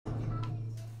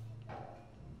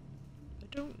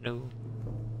don't know.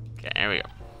 Okay, there we go.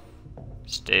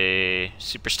 Stay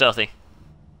super stealthy.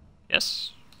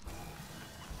 Yes?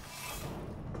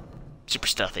 Super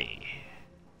stealthy.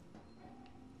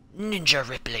 Ninja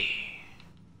Ripley.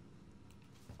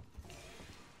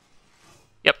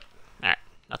 Yep. Alright.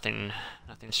 Nothing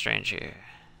strange here.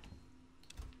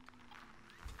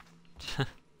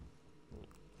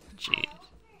 Jeez.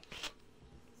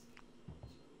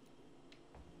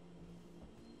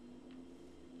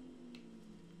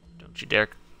 Don't you dare.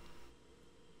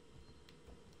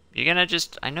 You're gonna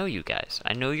just... I know you guys.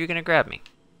 I know you're gonna grab me.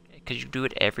 Because you do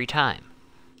it every time.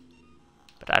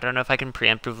 But I don't know if I can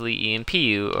preemptively EMP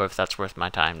you, or if that's worth my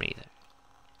time either.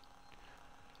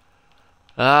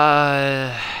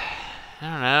 I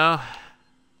don't know.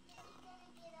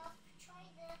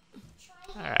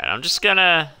 Alright, I'm just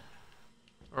gonna...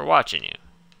 We're watching you.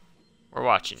 We're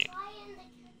watching you.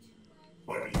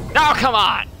 No, come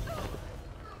on!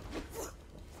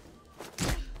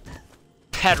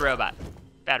 Bad robot.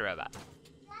 Bad robot.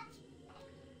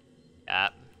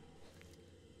 Yep.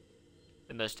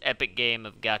 The most epic game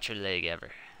of got your leg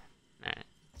ever. Alright,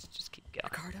 let's just keep going.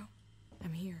 Ricardo,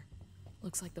 I'm here.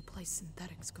 Looks like the place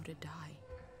synthetics go to die.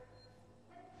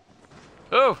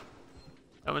 Oh!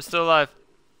 That one's still alive.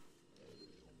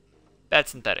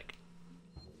 That's synthetic.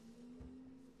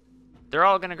 They're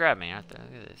all gonna grab me, aren't they?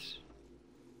 Look at this.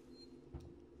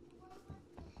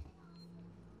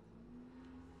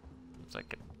 It's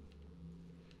like a...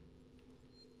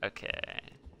 Okay.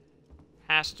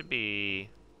 Has to be...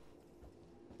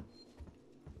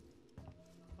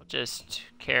 We'll just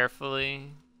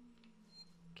carefully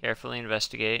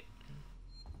investigate.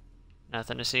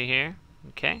 Nothing to see here.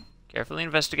 Okay. Carefully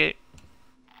investigate.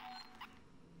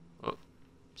 Oh.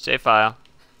 Save file.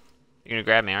 You're gonna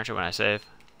grab me, aren't you, when I save?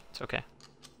 It's okay.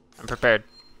 I'm prepared.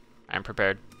 I'm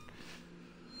prepared.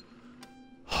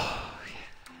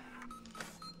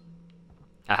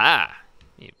 Aha!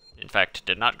 You, in fact,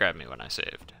 did not grab me when I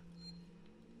saved.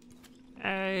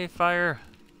 Hey, fire.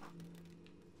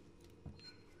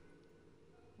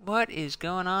 What is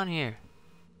going on here?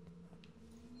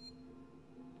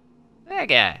 That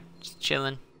guy, just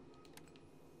chilling.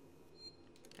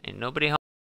 Ain't nobody home.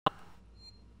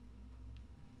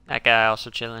 That guy also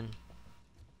chilling.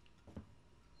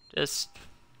 Just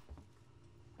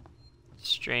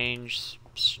strange,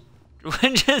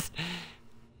 just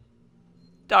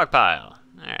dog pile.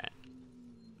 All right.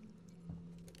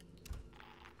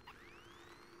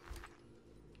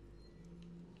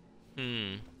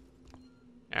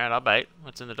 All right, I'll bite.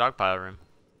 What's in the dog pile room?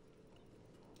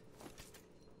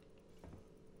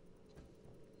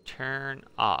 Turn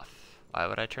off. Why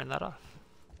would I turn that off?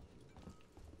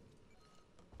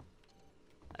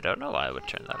 I don't know why I would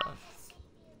turn that off.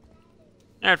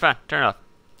 Alright, fine. Turn it off.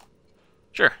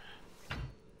 Sure.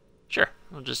 Sure.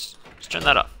 We'll just turn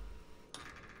that off.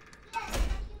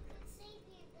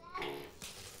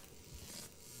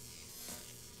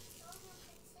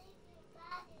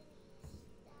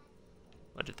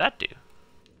 What did that do?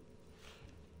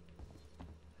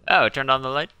 Oh, it turned on the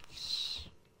lights?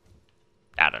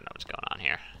 I don't know what's going on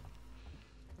here.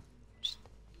 Just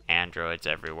androids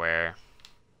everywhere.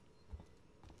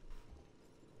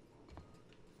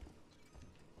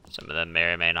 Some of them may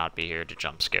or may not be here to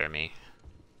jump scare me.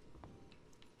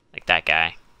 Like that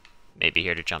guy. May be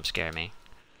here to jump scare me.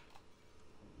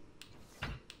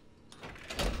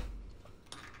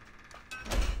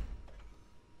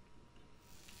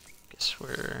 Guess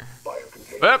we're...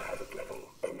 Whoop!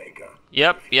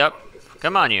 Yep.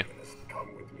 Come on, you.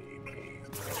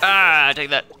 Ah, take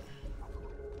that.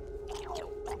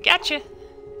 Gotcha.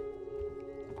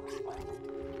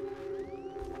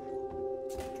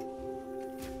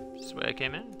 This way I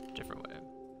came in? Different way.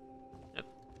 Yep.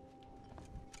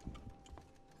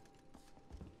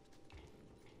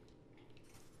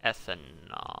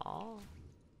 Ethanol.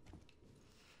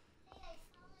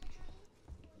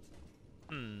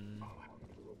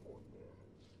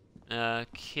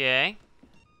 Okay.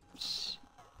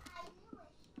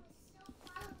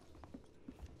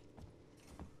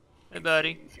 Hey,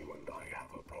 buddy.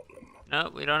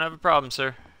 No, we don't have a problem,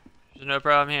 sir. There's no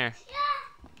problem here.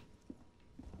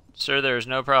 Sir, there is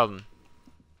no problem.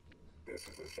 This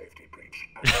is a safety breach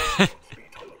and must be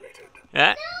tolerated.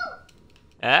 Yeah?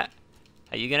 Yeah?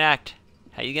 How you gonna act?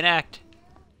 How you gonna act?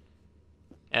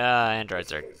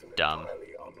 Androids are dumb.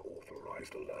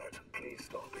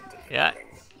 Yeah.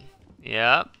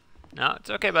 Yep. No, it's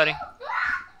okay, buddy.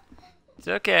 It's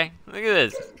okay. Look at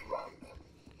this.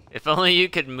 If only you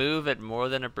could move at more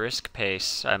than a brisk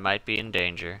pace, I might be in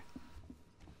danger.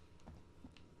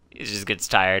 He just gets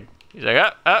tired. He's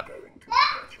like, up.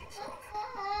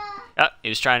 Oh, he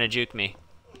was trying to juke me.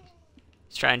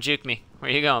 trying to juke me. Where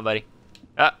you going, buddy?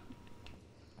 Ah.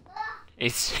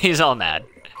 He's all mad.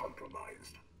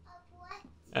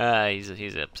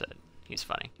 He's upset. He's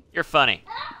funny. You're funny.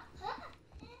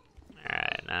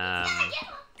 Alright,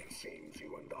 It seems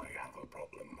you and I have a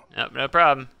problem. Nope, no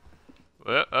problem.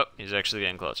 Whoa, oh, he's actually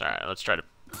getting close. Alright, let's try to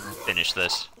finish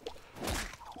this.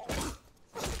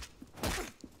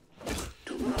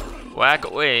 Whack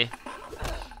away.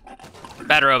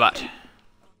 Bad robot.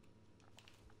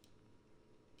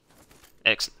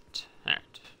 Excellent.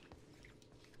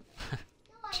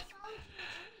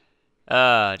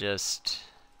 Alright.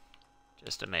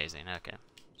 Just amazing. Okay.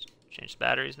 Change the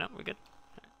batteries. No, we're good.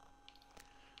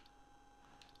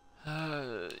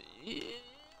 Yeah.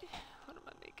 What am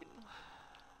I making?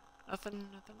 Nothing.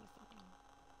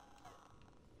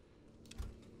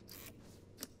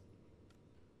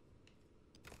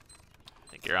 I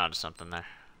think you're onto something there.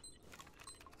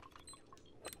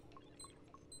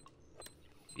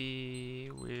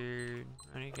 Weird.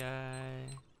 Funny guy.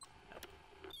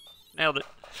 Nailed it.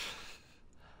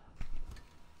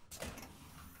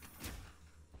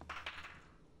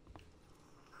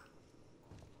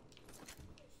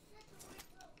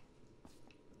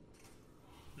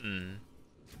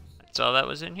 That's all that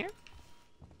was in here?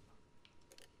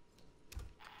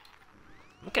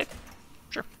 Okay.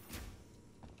 Sure.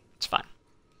 It's fine.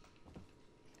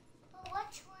 Which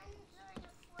ones are the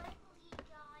friendly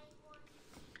guy ones?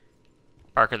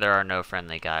 Parker, there are no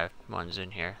friendly guy ones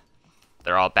in here.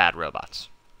 They're all bad robots.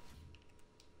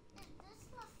 Is this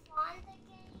LaFonda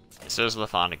game? This is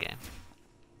LaFonda game.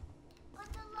 But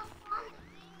the LaFonda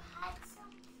game had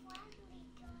some friendly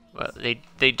guys. Well,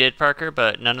 they did, Parker,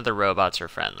 but none of the robots are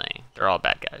friendly. They're all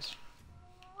bad guys.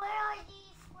 Where are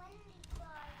these friendly guys?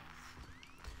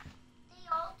 They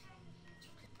all turned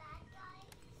into bad guys?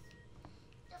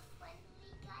 The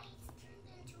friendly guys turned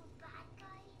into bad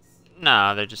guys?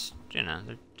 No, they're just, you know,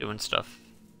 they're doing stuff.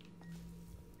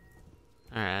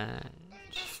 Alright.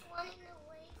 They're just running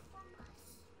away from us.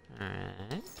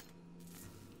 Alright.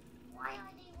 Why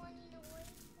are they running away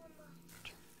from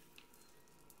us?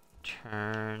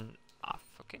 Turn off.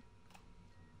 Okay.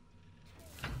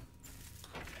 Is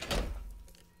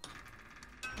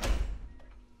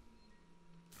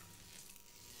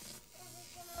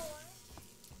it gonna work?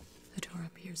 The door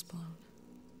up here is blown.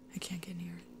 I can't get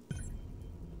near it.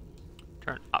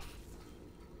 Turn off.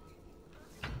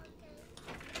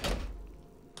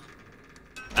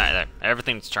 Alright, there.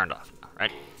 Everything's turned off now,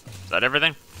 right? Is that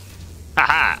everything?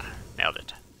 Haha! Nailed it.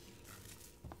 Turn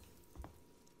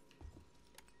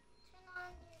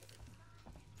on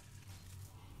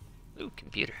your... Ooh,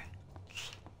 computer.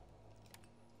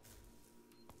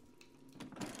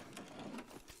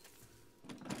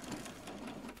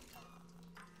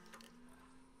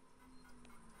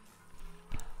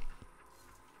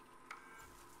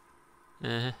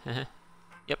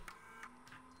 Yep.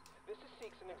 This is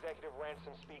Seeks and Executive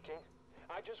Ransom speaking.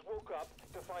 I just woke up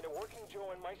to find a working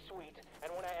Joe in my suite,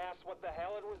 and when I asked what the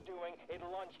hell it was doing, it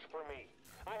lunged for me.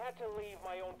 I had to leave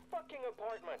my own fucking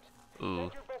apartment. Ooh.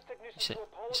 Send your best technician You to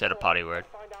Apollo said a potty 12 word.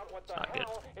 and find out what It's the not good.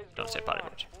 hell is Don't say going potty on.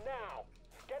 words. Now,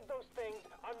 get those things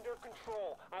under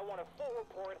control. I want a full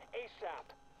report ASAP.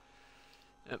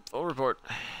 Yep, full report.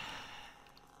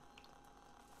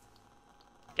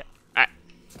 Yep. Alright.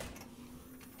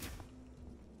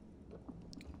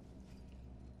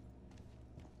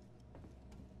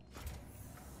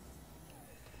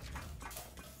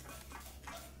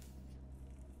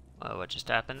 Well, what just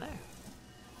happened there?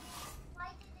 Why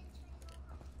did it turn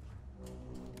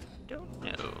on? Don't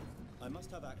know. I must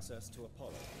have access to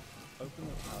Apollo. Open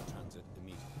the power transit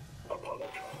immediately. Apollo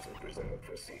transit reserved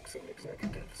for Seeks and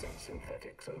executives and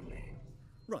synthetics only.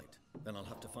 Right. Then I'll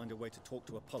have to find a way to talk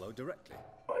to Apollo directly.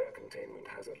 Biocontainment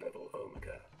hazard level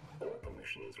Omega. All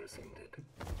permissions rescinded.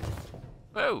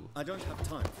 Whoa. I don't have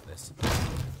time for this.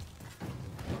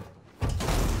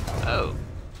 Oh.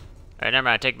 Alright, never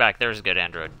mind. Take back. There's a good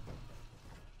android.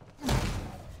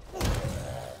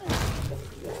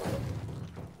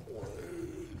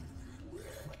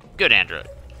 Good android.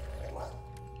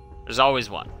 There's always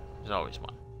one. There's always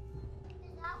one.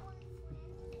 Is that one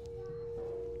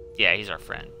friendly? Yeah, he's our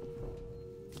friend.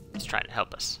 He's trying to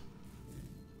help us.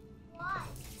 Why?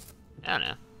 I don't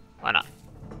know. Why not?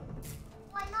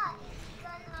 Why not? It's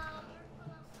gonna hurt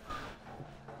us.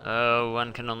 Oh,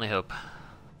 one can only hope. I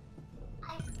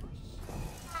wish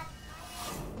that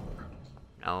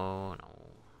No, no.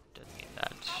 Doesn't need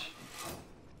that.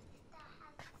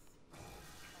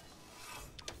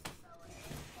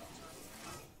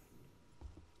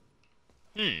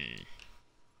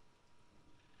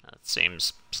 That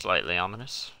seems slightly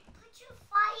ominous. Put your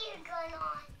fire gun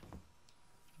on.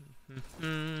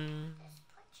 Hmm.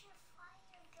 Put your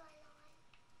fire gun on.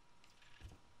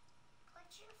 Put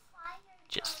your fire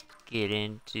Just gun on. get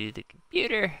into the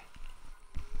computer.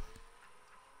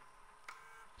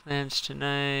 Plans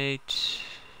tonight.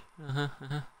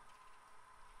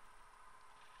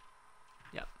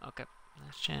 Yep, okay.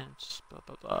 Last chance. Blah,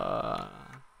 blah, blah.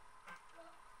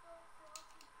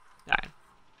 Alright.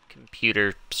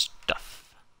 Computer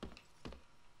stuff.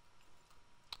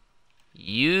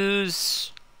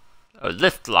 Use a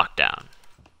lift lockdown.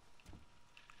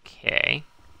 Okay.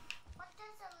 What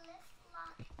does a lift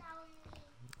lockdown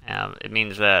mean? It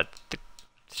means that the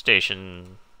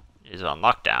station is on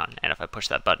lockdown, and if I push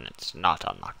that button, it's not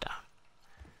on lockdown.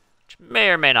 Which may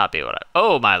or may not be what I...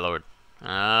 Oh, my lord.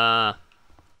 Huh.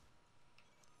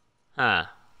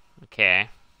 Okay.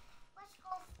 Let's go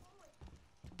through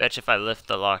it. Bet you if I lift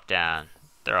the lockdown,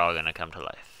 they're all gonna come to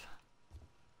life.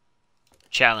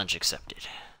 Challenge accepted.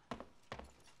 Let's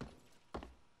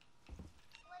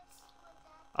see what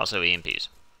that. Also EMPs.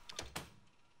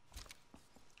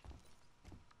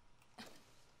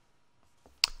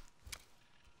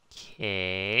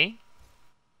 Okay.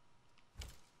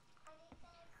 Are they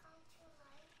gonna come to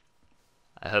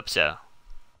life? I hope so.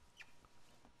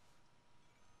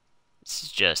 This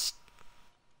is just...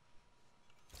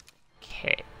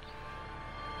 Okay.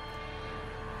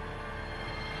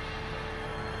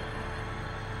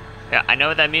 Yeah, I know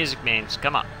what that music means.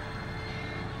 Come on.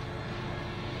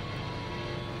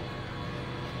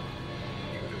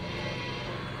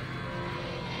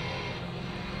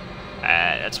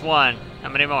 That's one. How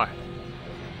many more?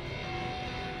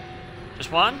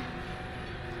 Just one?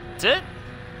 That's it?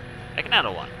 I can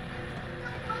handle one.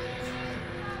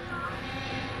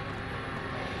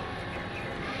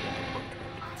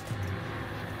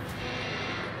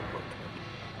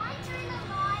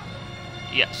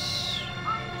 Yes.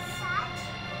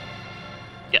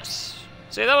 Yes.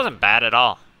 See, that wasn't bad at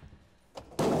all.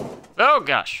 Oh,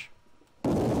 gosh.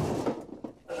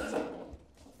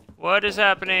 What is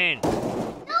happening? No,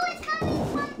 it's coming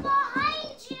from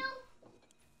behind you.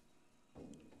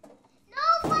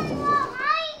 No, from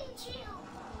behind you.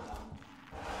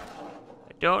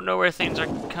 I don't know where things are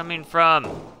coming from.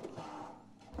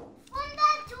 From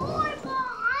that door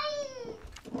behind.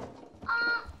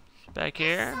 Back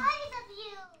here? Side of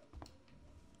you.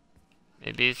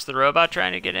 Maybe it's the robot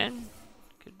trying to get in?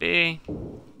 Could be.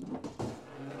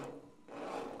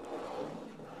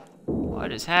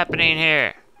 What is happening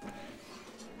here?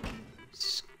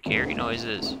 Scary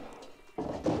noises.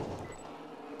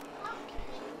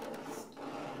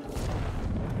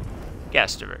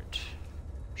 Gas divert.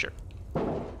 Sure.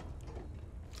 What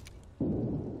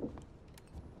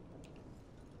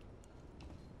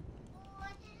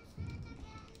is it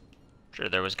again? Sure,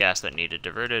 there was gas that needed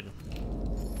diverted. It's coming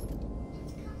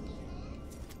in.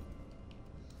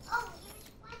 Oh, here's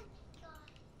one big guy.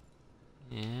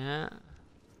 Yeah.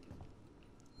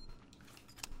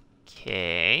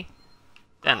 Okay.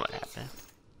 Then what happened?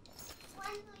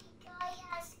 Friendly guy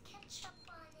has ketchup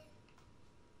on him.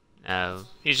 No,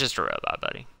 he's just a robot,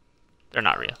 buddy. They're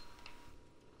not real.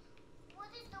 What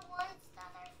is the ones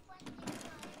that are friendly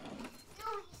guys? No,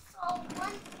 he saw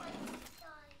one friendly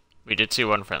guy. We did see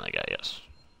one friendly guy, yes.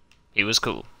 He was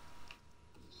cool.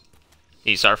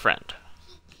 He's our friend.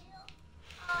 He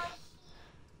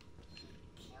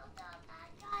killed that bad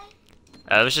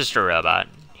guy. It was just a robot.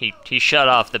 He shut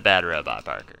off the bad robot,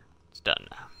 Parker. It's done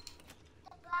now.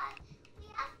 The bad. We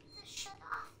have to shut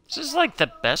off. This is like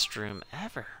the best room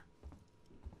ever.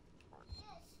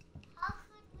 Yes. How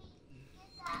could we get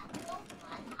that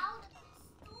robot out of this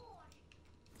door?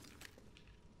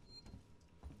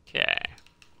 Okay.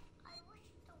 I wish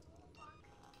the robot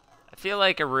could. I feel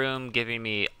like a room giving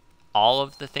me all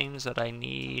of the things that I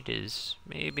need is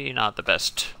maybe not the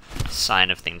best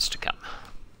sign of things to come.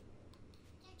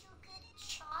 Did you get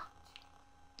shot?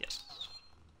 Yes.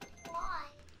 Why?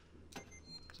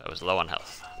 Because I was low on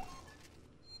health.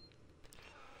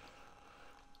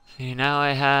 See, now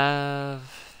I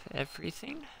have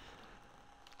everything.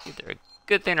 Either a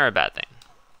good thing or a bad thing.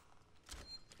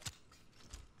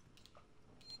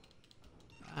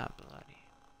 Ah, bloody.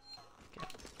 Okay.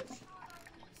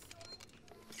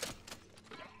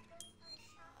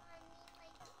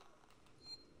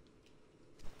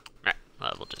 Alright,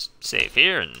 well, we'll just save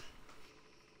here and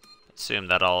assume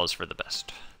that all is for the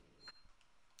best.